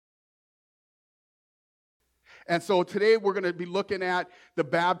And so today we're going to be looking at the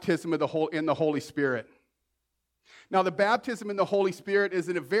baptism of in the Holy Spirit. Now, the baptism in the Holy Spirit is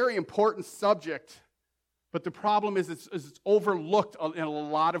a very important subject, but the problem is it's overlooked in a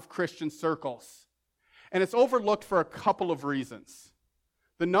lot of Christian circles. And it's overlooked for a couple of reasons.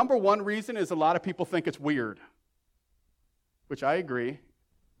 The number one reason is a lot of people think it's weird, which I agree.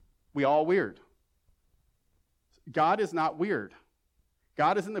 We all weird. God is not weird.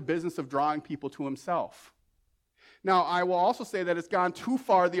 God is in the business of drawing people to himself. Now, I will also say that it's gone too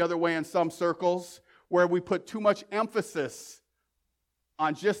far the other way in some circles, where we put too much emphasis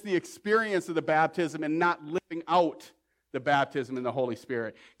on just the experience of the baptism and not living out the baptism in the Holy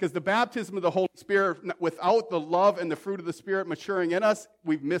Spirit. Because the baptism of the Holy Spirit, without the love and the fruit of the Spirit maturing in us,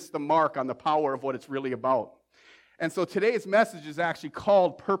 we've missed the mark on the power of what it's really about. And so today's message is actually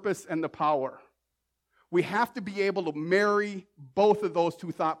called Purpose and the Power. We have to be able to marry both of those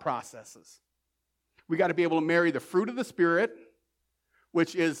two thought processes. We got to be able to marry the fruit of the Spirit,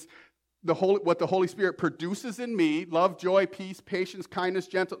 which is what the Holy Spirit produces in me: love, joy, peace, patience, kindness,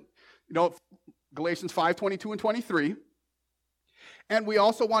 gentle. Galatians 5:22 and 23. And we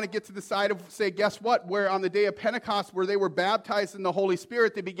also want to get to the side of, say, guess what? Where on the day of Pentecost, where they were baptized in the Holy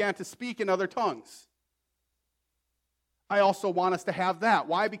Spirit, they began to speak in other tongues. I also want us to have that.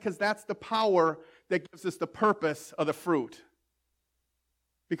 Why? Because that's the power that gives us the purpose of the fruit.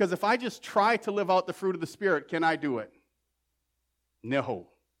 Because if I just try to live out the fruit of the Spirit, can I do it? No.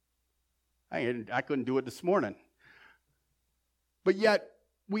 I couldn't do it this morning. But yet,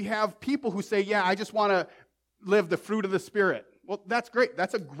 we have people who say, yeah, I just want to live the fruit of the Spirit. Well, that's great.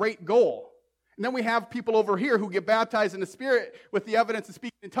 That's a great goal. And then we have people over here who get baptized in the Spirit with the evidence of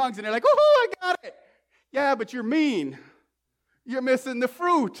speaking in tongues, and they're like, oh, I got it. Yeah, but you're mean. You're missing the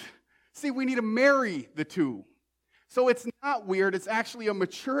fruit. See, we need to marry the two. So it's not weird. It's actually a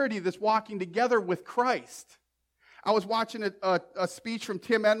maturity that's walking together with Christ. I was watching a speech from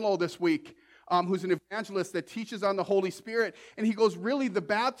Tim Enlow this week, who's an evangelist that teaches on the Holy Spirit. And he goes, really, the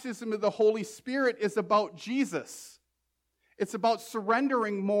baptism of the Holy Spirit is about Jesus. It's about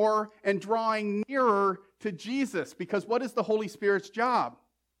surrendering more and drawing nearer to Jesus. Because what is the Holy Spirit's job?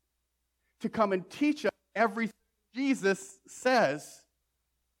 To come and teach us everything Jesus says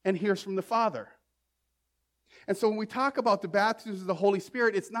and hears from the Father. And so when we talk about the baptism of the Holy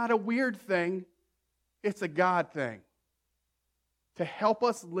Spirit, it's not a weird thing. It's a God thing. To help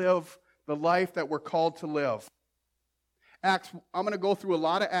us live the life that we're called to live. I'm going to go through a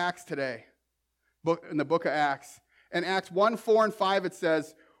lot of Acts today, in the book of Acts. In Acts 1, 4, and 5, it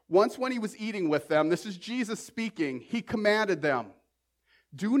says, once when he was eating with them, this is Jesus speaking, he commanded them,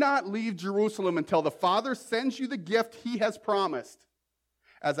 do not leave Jerusalem until the Father sends you the gift he has promised.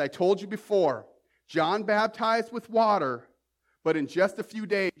 As I told you before, John baptized with water, but in just a few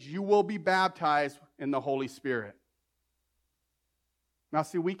days you will be baptized in the Holy Spirit. Now,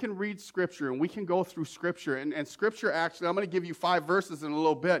 see, we can read Scripture and we can go through Scripture. And Scripture, actually, I'm going to give you 5 verses in a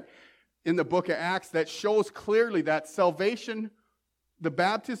little bit in the book of Acts that shows clearly that salvation, the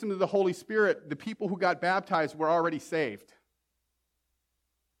baptism of the Holy Spirit, the people who got baptized were already saved.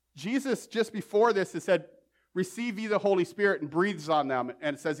 Jesus, just before this, has said, receive ye the Holy Spirit, and breathes on them.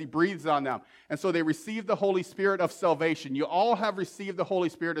 And it says he breathes on them. And so they received the Holy Spirit of salvation. You all have received the Holy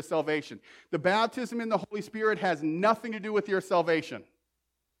Spirit of salvation. The baptism in the Holy Spirit has nothing to do with your salvation.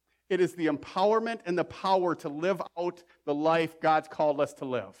 It is the empowerment and the power to live out the life God's called us to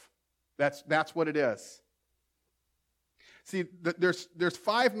live. That's what it is. See, there's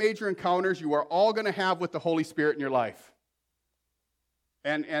 5 major encounters you are all going to have with the Holy Spirit in your life.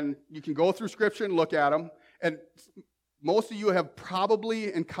 And you can go through Scripture and look at them. And most of you have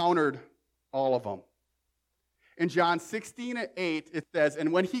probably encountered all of them. In John 16:8, it says,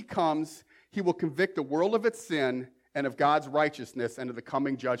 and when he comes, he will convict the world of its sin and of God's righteousness and of the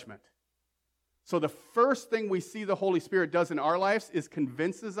coming judgment. So the first thing we see the Holy Spirit does in our lives is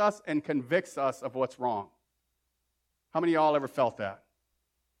convinces us and convicts us of what's wrong. How many of y'all ever felt that?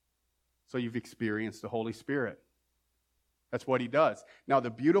 So you've experienced the Holy Spirit. That's what he does. Now, the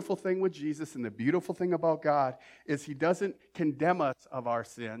beautiful thing with Jesus and the beautiful thing about God is he doesn't condemn us of our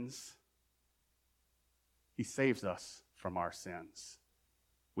sins. He saves us from our sins.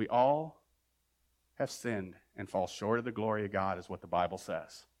 We all have sinned and fall short of the glory of God, is what the Bible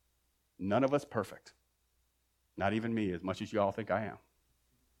says. None of us perfect. Not even me, as much as you all think I am.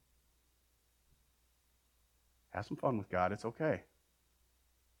 Have some fun with God. It's okay.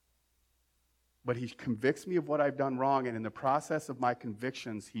 But he convicts me of what I've done wrong, and in the process of my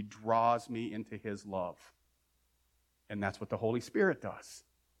convictions, he draws me into his love. And that's what the Holy Spirit does.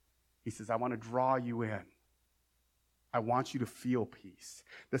 He says, I want to draw you in. I want you to feel peace.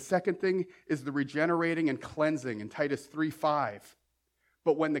 The second thing is the regenerating and cleansing in Titus 3:5.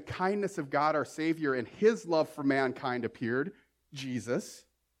 But when the kindness of God our Savior and his love for mankind appeared, Jesus,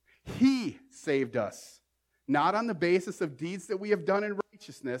 he saved us, not on the basis of deeds that we have done in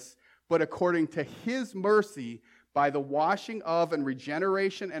righteousness, but according to his mercy by the washing of and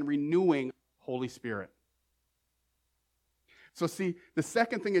regeneration and renewing of the Holy Spirit. So see, the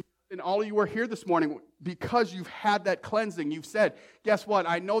second thing is, and all of you are here this morning because you've had that cleansing. You've said, guess what?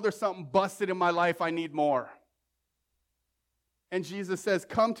 I know there's something busted in my life. I need more. And Jesus says,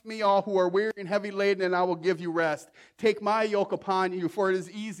 come to me all who are weary and heavy laden, and I will give you rest. Take my yoke upon you, for it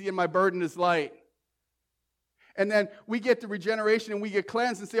is easy and my burden is light. And then we get to regeneration and we get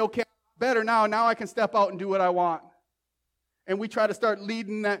cleansed and say, okay, better now. Now I can step out and do what I want. And we try to start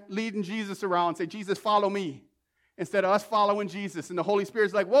leading Jesus around and say, Jesus, follow me. Instead of us following Jesus. And the Holy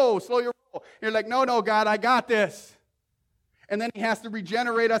Spirit's like, whoa, slow your roll. And you're like, no, God, I got this. And then he has to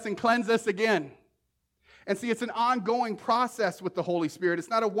regenerate us and cleanse us again. And see, it's an ongoing process with the Holy Spirit. It's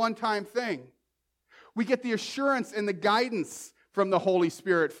not a one-time thing. We get the assurance and the guidance from the Holy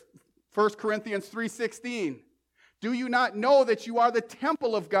Spirit. 1 Corinthians 3:16. Do you not know that you are the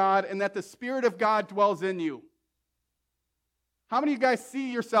temple of God and that the Spirit of God dwells in you? How many of you guys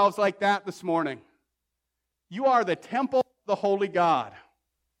see yourselves like that this morning? You are the temple of the Holy God.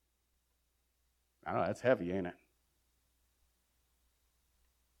 I don't know, that's heavy, ain't it?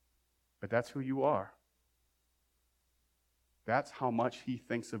 But that's who you are. That's how much he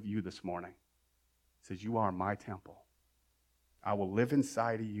thinks of you this morning. He says, you are my temple. I will live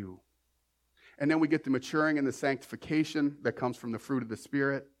inside of you. And then we get the maturing and the sanctification that comes from the fruit of the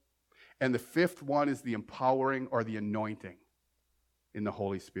Spirit. And the fifth one is the empowering or the anointing in the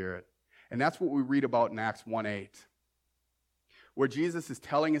Holy Spirit. And that's what we read about in Acts 1:8, where Jesus is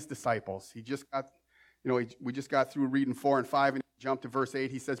telling his disciples. We just got through reading 4 and 5, and jumped to verse 8.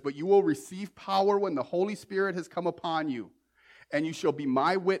 He says, but you will receive power when the Holy Spirit has come upon you. And you shall be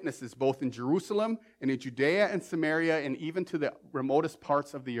my witnesses both in Jerusalem and in Judea and Samaria and even to the remotest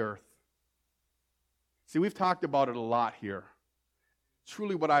parts of the earth. See, we've talked about it a lot here.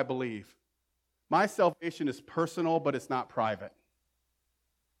 Truly what I believe. My salvation is personal, but it's not private.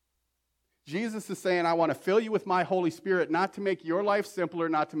 Jesus is saying, I want to fill you with my Holy Spirit, not to make your life simpler,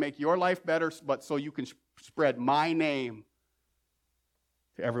 not to make your life better, but so you can spread my name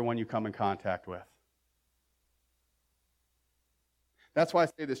to everyone you come in contact with. That's why I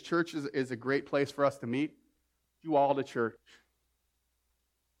say this church is a great place for us to meet. You all to church.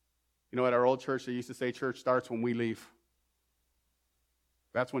 You know, at our old church, they used to say church starts when we leave.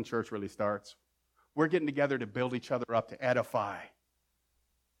 That's when church really starts. We're getting together to build each other up, to edify,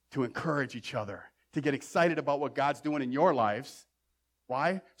 to encourage each other, to get excited about what God's doing in your lives.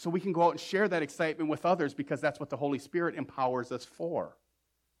 Why? So we can go out and share that excitement with others, because that's what the Holy Spirit empowers us for.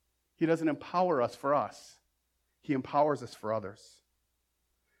 He doesn't empower us for us. He empowers us for others.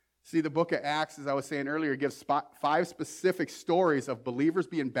 See, the book of Acts, as I was saying earlier, gives 5 specific stories of believers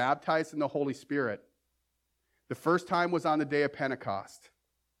being baptized in the Holy Spirit. The first time was on the day of Pentecost.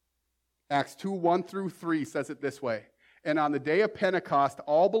 Acts 2:1-3 says it this way. And on the day of Pentecost,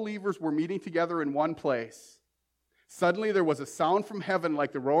 all believers were meeting together in one place. Suddenly there was a sound from heaven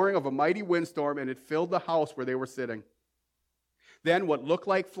like the roaring of a mighty windstorm, and it filled the house where they were sitting. Then what looked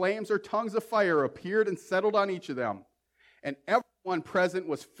like flames or tongues of fire appeared and settled on each of them. And everyone present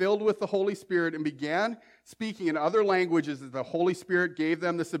was filled with the Holy Spirit and began speaking in other languages as the Holy Spirit gave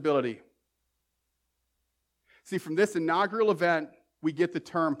them this ability. See, from this inaugural event, we get the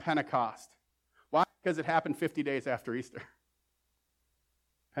term Pentecost. Why? Because it happened 50 days after Easter.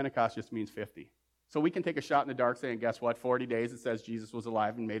 Pentecost just means 50. So we can take a shot in the dark saying, guess what? 40 days it says Jesus was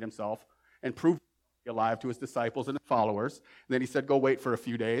alive and made himself and proved to be alive to his disciples and his followers. And then he said, go wait for a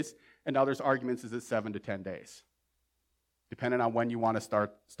few days. And now there's arguments, is it 7 to 10 days? Depending on when you want to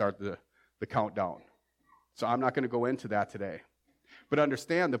start the countdown. So I'm not going to go into that today. But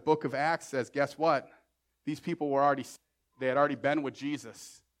understand, the book of Acts says, guess what? These people they had already been with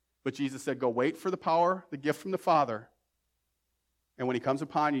Jesus. But Jesus said, go wait for the power, the gift from the Father. And when he comes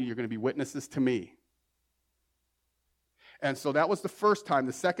upon you, you're going to be witnesses to me. And so that was the first time.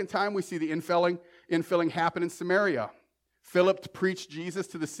 The second time, we see the infilling happen in Samaria. Philip preached Jesus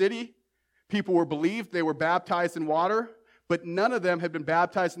to the city. People were believed. They were baptized in water. But none of them had been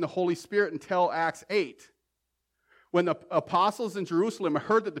baptized in the Holy Spirit until Acts 8. When the apostles in Jerusalem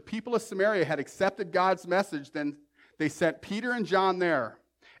heard that the people of Samaria had accepted God's message, then they sent Peter and John there.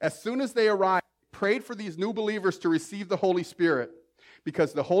 As soon as they arrived, they prayed for these new believers to receive the Holy Spirit,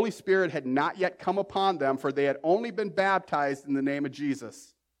 because the Holy Spirit had not yet come upon them, for they had only been baptized in the name of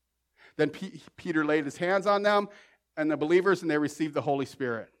Jesus. Then Peter laid his hands on them, and the believers, and they received the Holy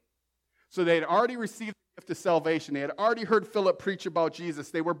Spirit. So they had already received the gift of salvation. They had already heard Philip preach about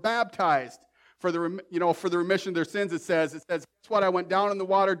Jesus. They were baptized for the remission of their sins. It says, guess what? I went down in the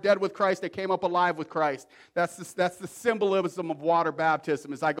water, dead with Christ. I came up alive with Christ. That's the symbolism of water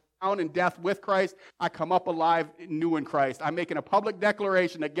baptism. As I go down in death with Christ, I come up alive new in Christ. I'm making a public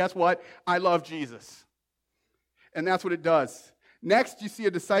declaration that, guess what? I love Jesus. And that's what it does. Next, you see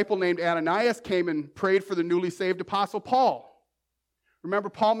a disciple named Ananias came and prayed for the newly saved apostle Paul. Remember,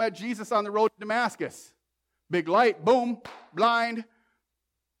 Paul met Jesus on the road to Damascus. Big light, boom, blind.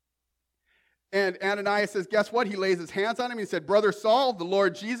 And Ananias says, guess what? He lays his hands on him. He said, Brother Saul, the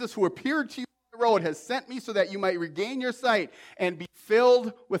Lord Jesus, who appeared to you on the road, has sent me so that you might regain your sight and be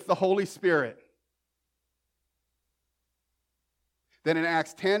filled with the Holy Spirit. Then in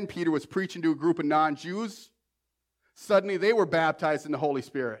Acts 10, Peter was preaching to a group of non-Jews. Suddenly they were baptized in the Holy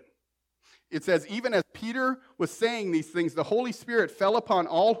Spirit. It says, even as Peter was saying these things, the Holy Spirit fell upon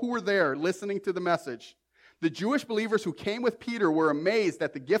all who were there listening to the message. The Jewish believers who came with Peter were amazed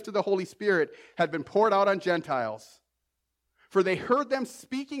that the gift of the Holy Spirit had been poured out on Gentiles. For they heard them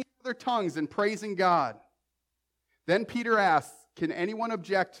speaking in other tongues and praising God. Then Peter asked, can anyone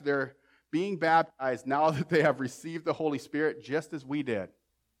object to their being baptized now that they have received the Holy Spirit just as we did?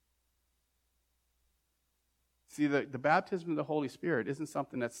 See, the baptism of the Holy Spirit isn't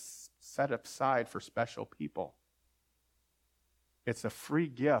something that's set aside for special people. It's a free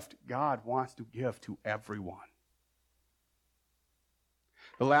gift God wants to give to everyone.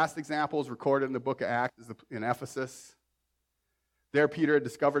 The last example is recorded in the book of Acts in Ephesus. There, Peter had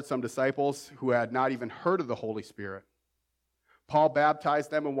discovered some disciples who had not even heard of the Holy Spirit. Paul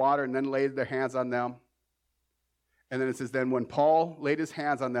baptized them in water and then laid their hands on them. And then it says, then when Paul laid his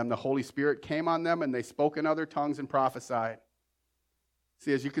hands on them, the Holy Spirit came on them, and they spoke in other tongues and prophesied.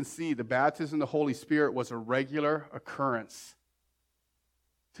 See, as you can see, the baptism of the Holy Spirit was a regular occurrence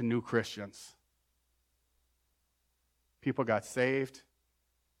to new Christians. People got saved,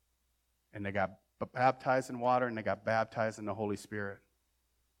 and they got baptized in water, and they got baptized in the Holy Spirit.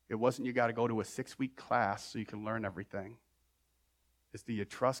 It wasn't you got to go to a 6-week class so you can learn everything. It's do you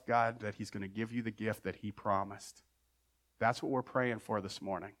trust God that He's going to give you the gift that He promised? That's what we're praying for this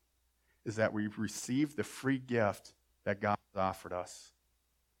morning, is that we receive the free gift that God has offered us.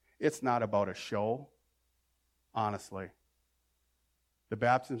 It's not about a show, honestly. The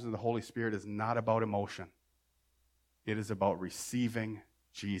baptism of the Holy Spirit is not about emotion. It is about receiving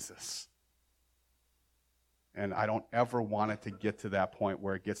Jesus. And I don't ever want it to get to that point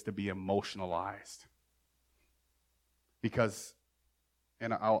where it gets to be emotionalized. Because,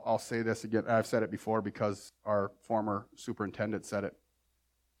 and I'll say this again, I've said it before because our former superintendent said it.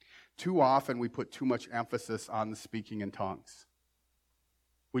 Too often we put too much emphasis on the speaking in tongues.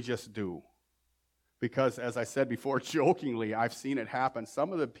 We just do. Because, as I said before, jokingly, I've seen it happen.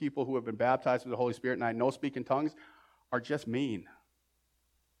 Some of the people who have been baptized with the Holy Spirit and I know speak in tongues are just mean.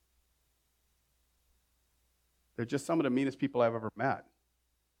 They're just some of the meanest people I've ever met.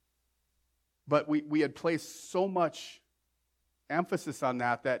 But we had placed so much emphasis on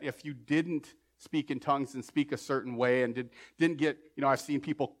that if you didn't speak in tongues and speak a certain way and didn't get, I've seen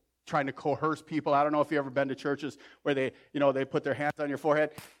people trying to coerce people. I don't know if you've ever been to churches where they put their hands on your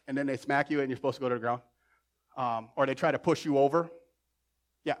forehead and then they smack you and you're supposed to go to the ground. Or they try to push you over.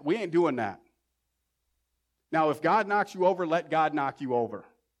 Yeah, we ain't doing that. Now, if God knocks you over, let God knock you over.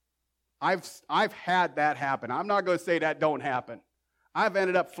 I've had that happen. I'm not going to say that don't happen. I've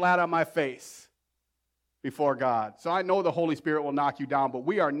ended up flat on my face before God. So I know the Holy Spirit will knock you down, but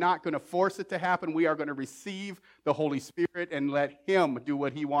we are not going to force it to happen. We are going to receive the Holy Spirit and let Him do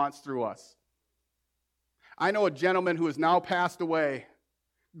what He wants through us. I know a gentleman who has now passed away,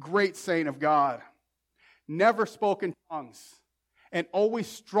 great saint of God, never spoke in tongues, and always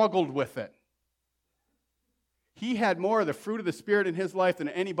struggled with it. He had more of the fruit of the Spirit in his life than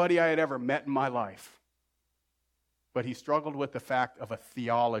anybody I had ever met in my life. But he struggled with the fact of a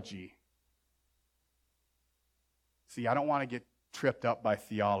theology. See, I don't want to get tripped up by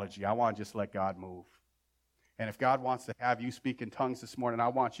theology. I want to just let God move. And if God wants to have you speak in tongues this morning, I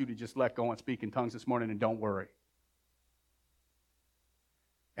want you to just let go and speak in tongues this morning and don't worry.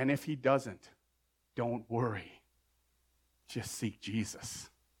 And if He doesn't, don't worry. Just seek Jesus.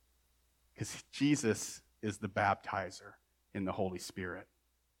 Because Jesus is the baptizer in the Holy Spirit.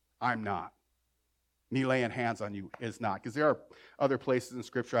 I'm not. Me laying hands on you is not. Because there are other places in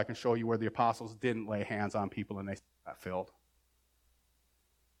Scripture I can show you where the apostles didn't lay hands on people and they got filled.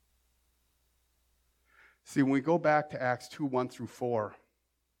 See, when we go back to Acts 2, 1 through 4,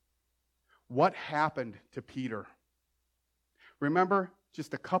 what happened to Peter? Remember,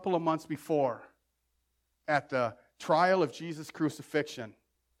 just a couple of months before, at the trial of Jesus' crucifixion,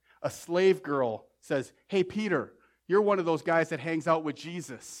 a slave girl says, "Hey, Peter, you're one of those guys that hangs out with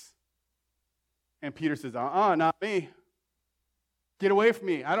Jesus." And Peter says, not me. Get away from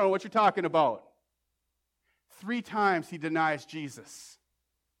me. I don't know what you're talking about. 3 times he denies Jesus.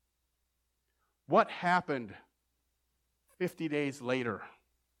 What happened 50 days later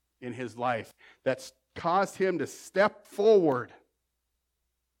in his life that's caused him to step forward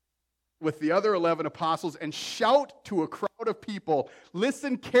with the other 11 apostles and shout to a crowd of people,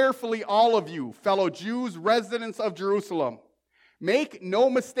 "Listen carefully, all of you, fellow Jews, residents of Jerusalem. Make no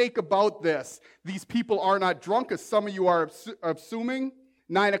mistake about this. These people are not drunk, as some of you are assuming.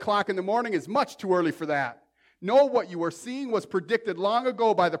 9 o'clock in the morning is much too early for that. No, what you are seeing was predicted long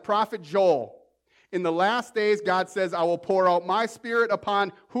ago by the prophet Joel. In the last days, God says, I will pour out my Spirit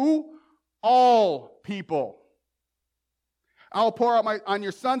upon" who? All people. "I will pour out on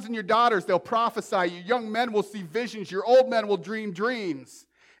your sons and your daughters. They'll prophesy. Your young men will see visions. Your old men will dream dreams.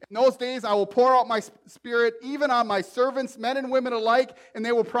 In those days, I will pour out my Spirit even on my servants, men and women alike, and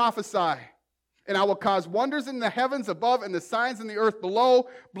they will prophesy. And I will cause wonders in the heavens above and the signs in the earth below,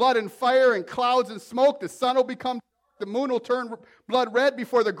 blood and fire and clouds and smoke. The sun will become dark. The moon will turn blood red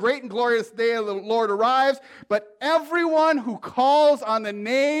before the great and glorious day of the Lord arrives. But everyone who calls on the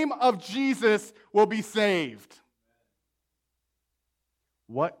name of Jesus will be saved."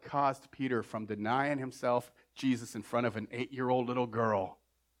 What caused Peter from denying himself Jesus in front of an 8-year-old little girl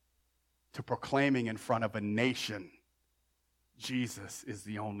to proclaiming in front of a nation, Jesus is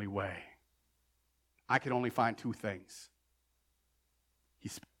the only way? I can only find 2 things. He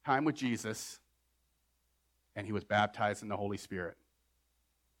spent time with Jesus, and he was baptized in the Holy Spirit.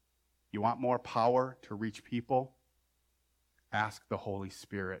 You want more power to reach people? Ask the Holy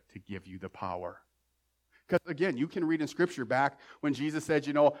Spirit to give you the power. Because again, you can read in Scripture back when Jesus said,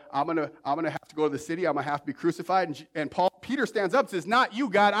 I'm gonna have to go to the city, I'm gonna have to be crucified, and Peter stands up and says, "Not you,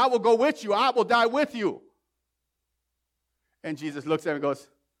 God, I will go with you, I will die with you." And Jesus looks at him and goes,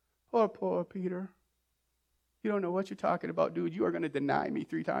 Poor Peter. You don't know what you're talking about, dude. You are going to deny me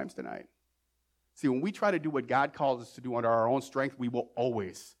 3 times tonight." See, when we try to do what God calls us to do under our own strength, we will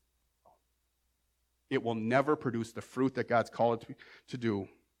always. It will never produce the fruit that God's called it to do.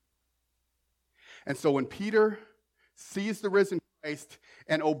 And so when Peter sees the risen Christ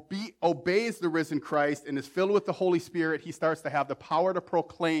and obeys the risen Christ and is filled with the Holy Spirit, he starts to have the power to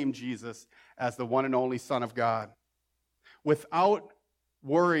proclaim Jesus as the one and only Son of God without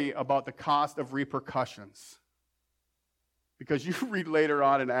worry about the cost of repercussions. Because you read later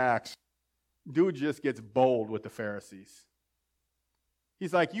on in Acts, dude just gets bold with the Pharisees.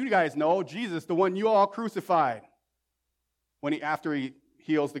 He's like, "You guys know Jesus, the one you all crucified." After he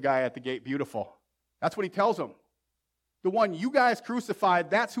heals the guy at the gate, beautiful. That's what he tells them. The one you guys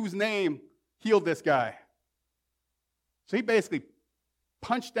crucified, that's whose name healed this guy. So he basically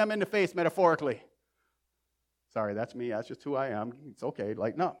punched them in the face metaphorically. Sorry, that's me. That's just who I am. It's okay.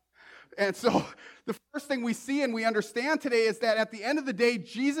 Lighten up. And so the first thing we see and we understand today is that at the end of the day,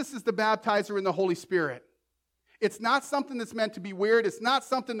 Jesus is the baptizer in the Holy Spirit. It's not something that's meant to be weird. It's not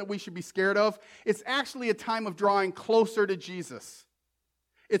something that we should be scared of. It's actually a time of drawing closer to Jesus.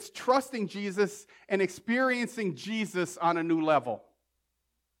 It's trusting Jesus and experiencing Jesus on a new level.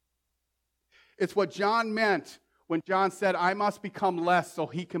 It's what John meant when John said, "I must become less so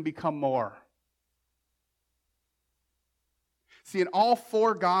he can become more." See, in all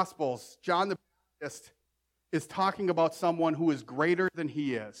 4 Gospels, John the Baptist is talking about someone who is greater than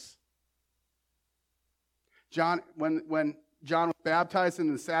he is. When John was baptized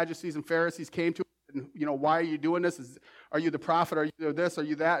and the Sadducees and Pharisees came to him, and, "Why are you doing this? Are you the prophet? Are you this? Are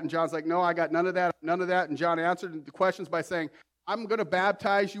you that?" And John's like, "No, I got none of that, none of that." And John answered the questions by saying, "I'm going to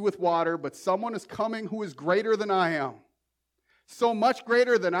baptize you with water, but someone is coming who is greater than I am. So much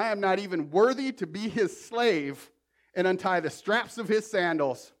greater than I am not even worthy to be his slave and untie the straps of his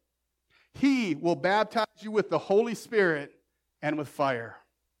sandals. He will baptize you with the Holy Spirit and with fire."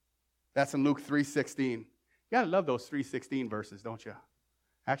 That's in Luke 3:16. You got to love those 3:16 verses, don't you?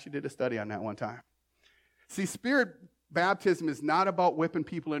 I actually did a study on that one time. See, Spirit baptism is not about whipping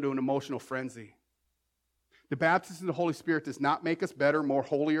people into an emotional frenzy. The baptism of the Holy Spirit does not make us better, more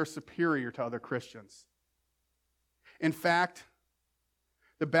holy, or superior to other Christians. In fact,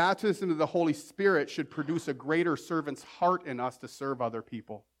 the baptism of the Holy Spirit should produce a greater servant's heart in us to serve other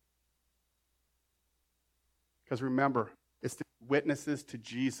people. Because remember, it's the witnesses to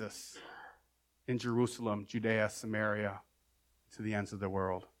Jesus in Jerusalem, Judea, Samaria, to the ends of the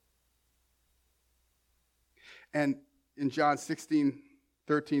world. And in John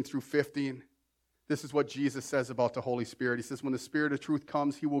 16:13 through 15, this is what Jesus says about the Holy Spirit. He says, "When the Spirit of truth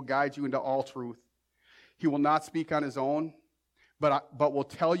comes, he will guide you into all truth. He will not speak on his own, but will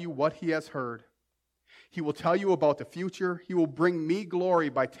tell you what he has heard. He will tell you about the future. He will bring me glory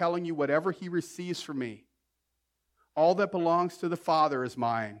by telling you whatever he receives from me. All that belongs to the Father is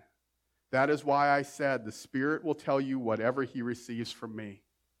mine. That is why I said the Spirit will tell you whatever he receives from me.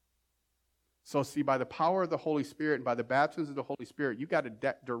 So see, by the power of the Holy Spirit and by the baptism of the Holy Spirit, you got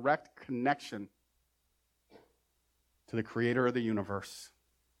a direct connection to the creator of the universe.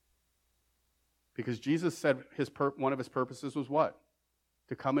 Because Jesus said one of his purposes was what?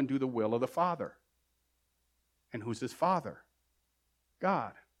 To come and do the will of the Father. And who's his Father?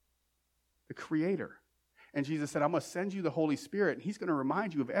 God, the creator. And Jesus said, I'm going to send you the Holy Spirit, and he's going to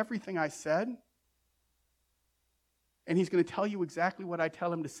remind you of everything I said. And he's going to tell you exactly what I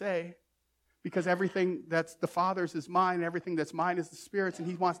tell him to say, because everything that's the Father's is mine, and everything that's mine is the Spirit's, and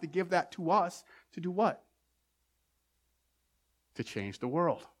he wants to give that to us to do what? To change the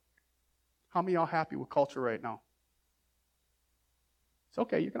world. How many of y'all happy with culture right now? It's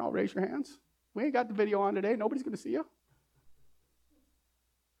okay, you can all raise your hands. We ain't got the video on today. Nobody's going to see you.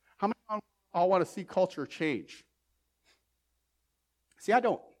 How many of y'all all want to see culture change? See, I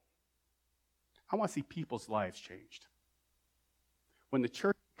don't. I want to see people's lives changed. When the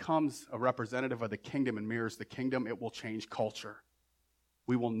church becomes a representative of the kingdom and mirrors the kingdom, it will change culture.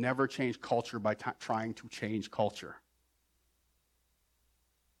 We will never change culture by trying to change culture.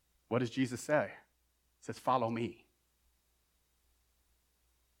 What does Jesus say? He says, follow me.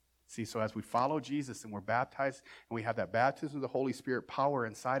 See, so as we follow Jesus and we're baptized and we have that baptism of the Holy Spirit power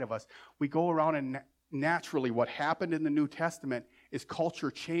inside of us, we go around and naturally what happened in the New Testament is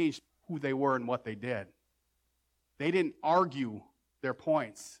culture changed who they were and what they did. They didn't argue their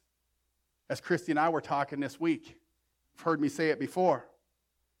points. As Christy and I were talking this week, you've heard me say it before.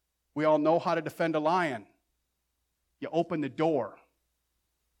 We all know how to defend a lion. You open the door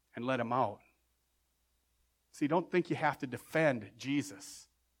and let him out. See, don't think you have to defend Jesus.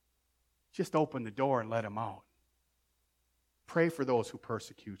 Just open the door and let him out. Pray for those who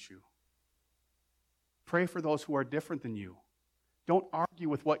persecute you. Pray for those who are different than you. Don't argue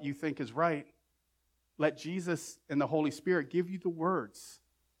with what you think is right. Let Jesus and the Holy Spirit give you the words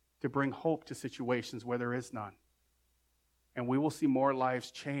to bring hope to situations where there is none. And we will see more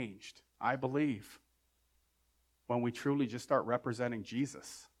lives changed, I believe, when we truly just start representing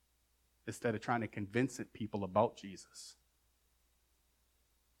Jesus instead of trying to convince people about Jesus.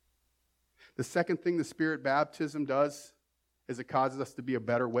 The second thing the Spirit baptism does is it causes us to be a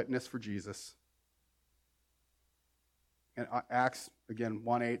better witness for Jesus. And Acts, again,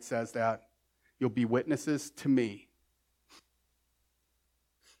 1:8 says that you'll be witnesses to me.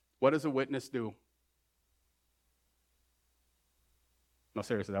 What does a witness do? No,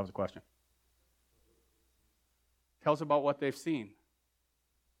 seriously, that was a question. Tells about what they've seen.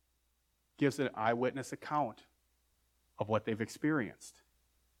 Gives an eyewitness account of what they've experienced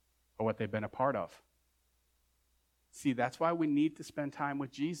or what they've been a part of. See, that's why we need to spend time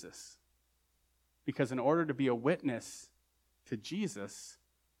with Jesus. Because in order to be a witness to Jesus,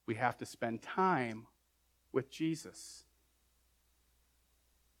 we have to spend time with Jesus.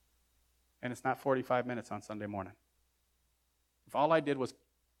 And it's not 45 minutes on Sunday morning. If all I did was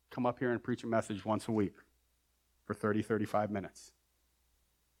come up here and preach a message once a week for 30, 35 minutes,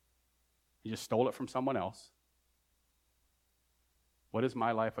 you just stole it from someone else, what has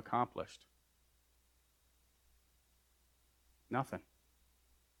my life accomplished? Nothing.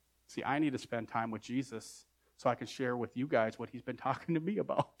 See, I need to spend time with Jesus so I can share with you guys what he's been talking to me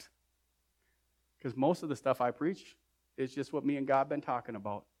about. Because most of the stuff I preach is just what me and God have been talking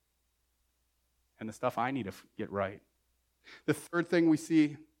about. And the stuff I need to get right. The third thing we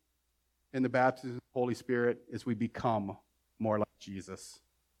see in the baptism of the Holy Spirit is we become more like Jesus.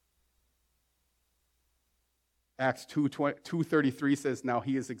 Acts 2:33 says, now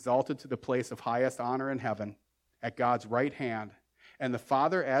he is exalted to the place of highest honor in heaven at God's right hand. And the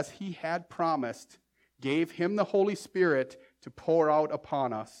Father, as he had promised, gave him the Holy Spirit to pour out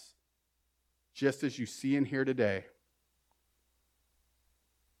upon us, just as you see and hear today.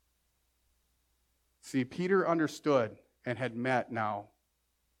 See, Peter understood and had met now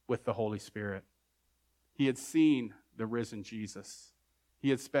with the Holy Spirit. He had seen the risen Jesus.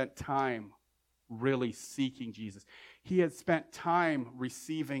 He had spent time really seeking Jesus. He had spent time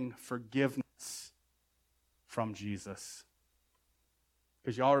receiving forgiveness from Jesus.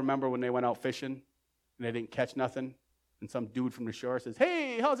 Because y'all remember when they went out fishing and they didn't catch nothing? And some dude from the shore says,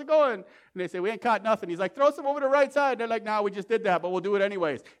 hey, how's it going? And they say, we ain't caught nothing. He's like, throw some over the right side. They're like, nah, we just did that, but we'll do it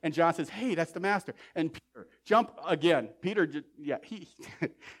anyways. And John says, hey, that's the master. And Peter, jump again. Peter,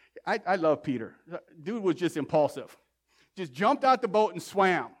 I love Peter. Dude was just impulsive. Just jumped out the boat and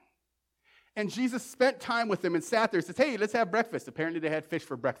swam. And Jesus spent time with them and sat there and says, hey, let's have breakfast. Apparently they had fish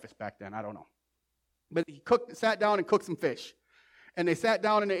for breakfast back then. I don't know. But he sat down and cooked some fish. And they sat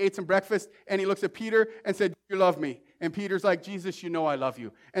down and they ate some breakfast. And he looks at Peter and said, do you love me? And Peter's like, Jesus, you know I love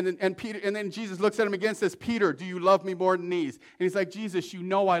you. And then Jesus looks at him again and says, Peter, do you love me more than these? And he's like, Jesus, you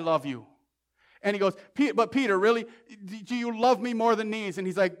know I love you. And he goes, but Peter, really? Do you love me more than these? And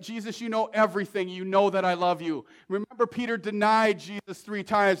he's like, Jesus, you know everything. You know that I love you. Remember, Peter denied Jesus 3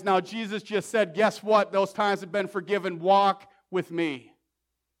 times. Now, Jesus just said, guess what? Those times have been forgiven. Walk with me.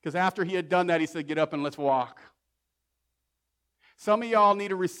 Because after he had done that, he said, get up and let's walk. Some of y'all need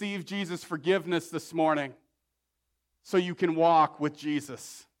to receive Jesus' forgiveness this morning so you can walk with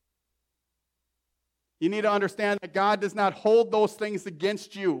Jesus. You need to understand that God does not hold those things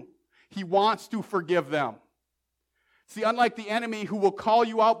against you. He wants to forgive them. See, unlike the enemy who will call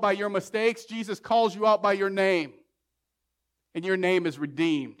you out by your mistakes, Jesus calls you out by your name. And your name is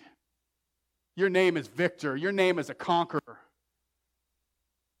redeemed. Your name is victor. Your name is a conqueror.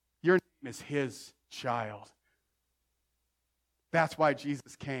 Your name is his child. That's why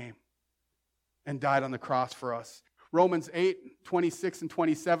Jesus came and died on the cross for us. Romans 8:26 and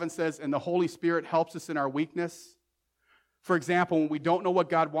 27 says, and the Holy Spirit helps us in our weakness. For example, when we don't know what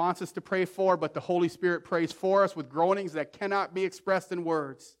God wants us to pray for, but the Holy Spirit prays for us with groanings that cannot be expressed in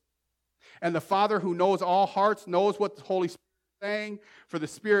words. And the Father who knows all hearts knows what the Holy Spirit is saying, for the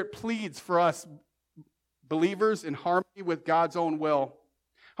Spirit pleads for us believers in harmony with God's own will.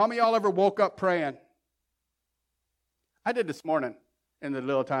 How many of y'all ever woke up praying? I did this morning in the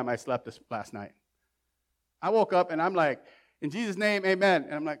little time I slept last night. I woke up and I'm like, in Jesus' name, amen.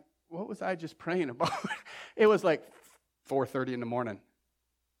 And I'm like, what was I just praying about? It was like 4:30 in the morning.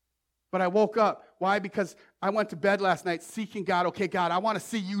 But I woke up. Why? Because I went to bed last night seeking God. Okay, God, I want to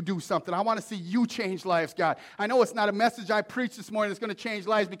see you do something. I want to see you change lives, God. I know it's not a message I preach this morning that's going to change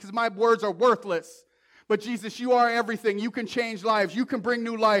lives because my words are worthless. But Jesus, you are everything. You can change lives. You can bring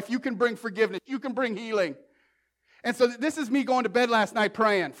new life. You can bring forgiveness. You can bring healing. And so this is me going to bed last night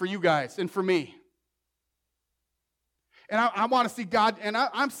praying for you guys and for me. And I want to see God, and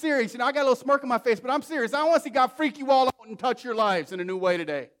I'm serious. You know, I got a little smirk on my face, but I'm serious. I want to see God freak you all out and touch your lives in a new way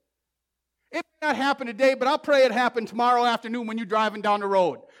today. It may not happen today, but I'll pray it happen tomorrow afternoon when you're driving down the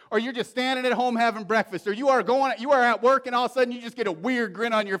road. Or you're just standing at home having breakfast. Or you are at work and all of a sudden you just get a weird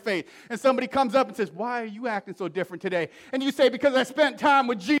grin on your face. And somebody comes up and says, why are you acting so different today? And you say, because I spent time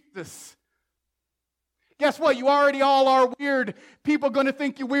with Jesus. Guess what? You already all are weird. People are going to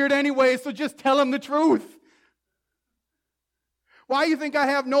think you're weird anyway, so just tell them the truth. Why do you think I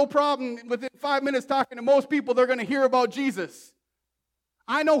have no problem within 5 minutes talking to most people? They're going to hear about Jesus.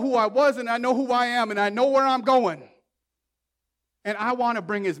 I know who I was and I know who I am and I know where I'm going. And I want to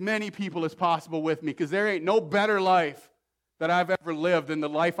bring as many people as possible with me because there ain't no better life that I've ever lived than the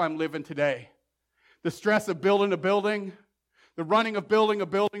life I'm living today. The stress of building a building, the running of building a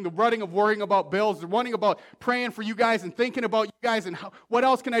building, the running of worrying about bills, the running about praying for you guys and thinking about you guys and what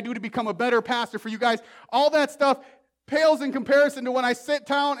else can I do to become a better pastor for you guys. All that stuff pales in comparison to when I sit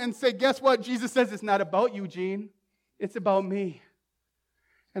down and say, guess what? Jesus says it's not about you, Gene. It's about me.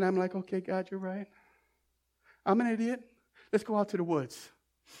 And I'm like, okay, God, you're right. I'm an idiot. Let's go out to the woods.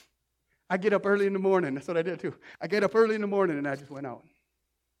 I get up early in the morning. That's what I did too. I get up early in the morning and I just went out.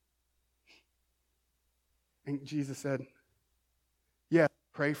 And Jesus said, yeah,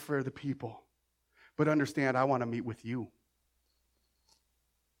 pray for the people. But understand, I want to meet with you.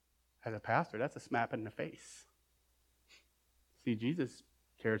 As a pastor, that's a slap in the face. See, Jesus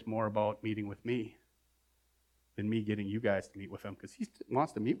cares more about meeting with me than me getting you guys to meet with him because he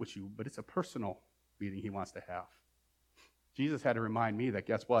wants to meet with you, but it's a personal meeting he wants to have. Jesus had to remind me that,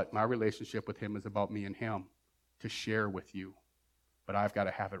 guess what? My relationship with him is about me and him to share with you, but I've got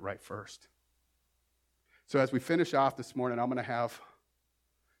to have it right first. So as we finish off this morning, I'm going to have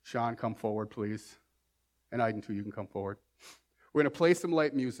Sean come forward, please, and Aiden too, you can come forward. We're going to play some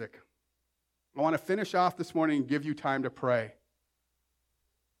light music. I want to finish off this morning and give you time to pray.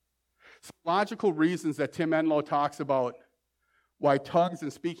 Some logical reasons that Tim Enlow talks about why tongues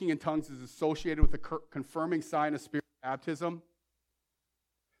and speaking in tongues is associated with the confirming sign of spirit baptism.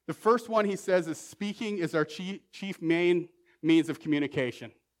 The first one he says is speaking is our chief main means of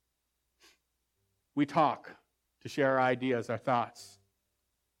communication. We talk to share our ideas, our thoughts.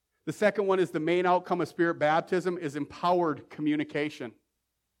 The second one is the main outcome of spirit baptism is empowered communication.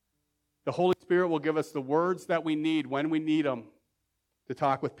 The Holy Spirit will give us the words that we need when we need them to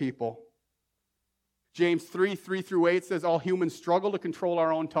talk with people. James 3:3-8 says, all humans struggle to control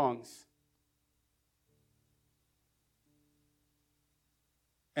our own tongues.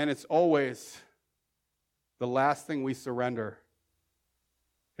 And it's always the last thing we surrender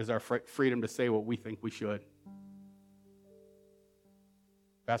is our freedom to say what we think we should.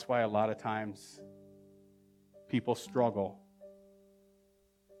 That's why a lot of times people struggle,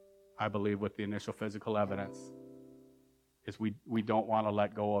 I believe, with the initial physical evidence, is we don't want to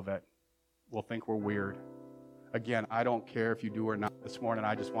let go of it. We'll think we're weird. Again, I don't care if you do or not this morning.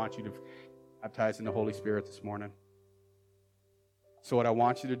 I just want you to baptize in the Holy Spirit this morning. So what I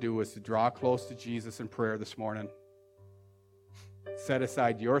want you to do is to draw close to Jesus in prayer this morning. Set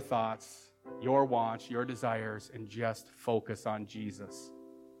aside your thoughts, your wants, your desires, and just focus on Jesus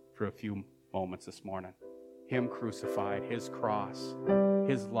for a few moments this morning. Him crucified, his cross,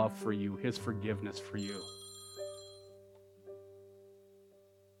 his love for you, his forgiveness for you.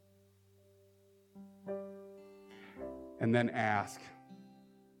 And then ask.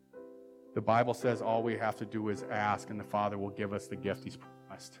 The Bible says all we have to do is ask, and the Father will give us the gift he's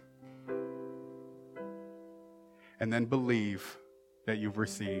promised. And then believe that you've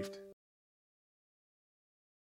received.